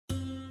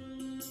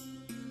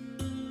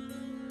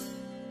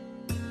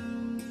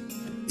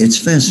It's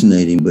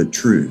fascinating but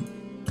true.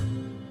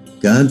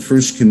 God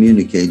first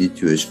communicated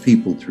to his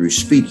people through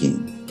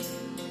speaking,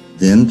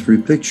 then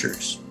through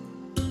pictures,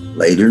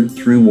 later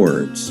through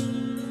words.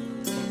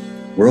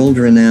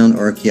 World-renowned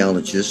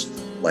archaeologists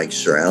like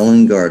Sir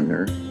Alan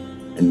Gardner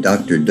and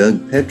Dr.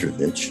 Doug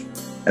Petrovich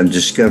have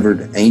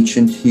discovered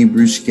ancient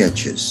Hebrew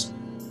sketches,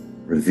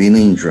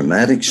 revealing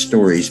dramatic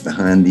stories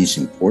behind these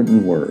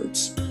important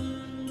words.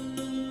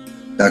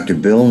 Dr.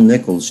 Bill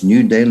Nichols'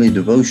 new daily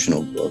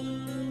devotional book,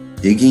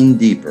 Digging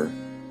Deeper,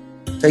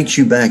 takes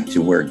you back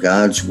to where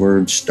God's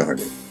Word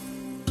started.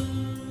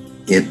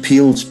 It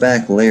peels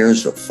back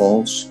layers of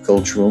false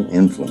cultural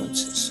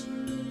influences.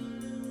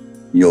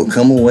 You'll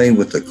come away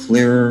with a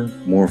clearer,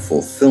 more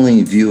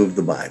fulfilling view of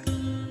the Bible.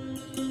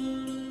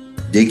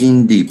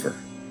 Digging Deeper.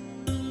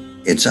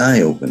 It's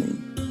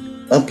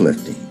eye-opening,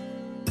 uplifting,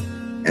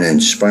 an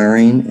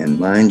inspiring and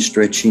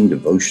mind-stretching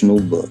devotional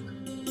book.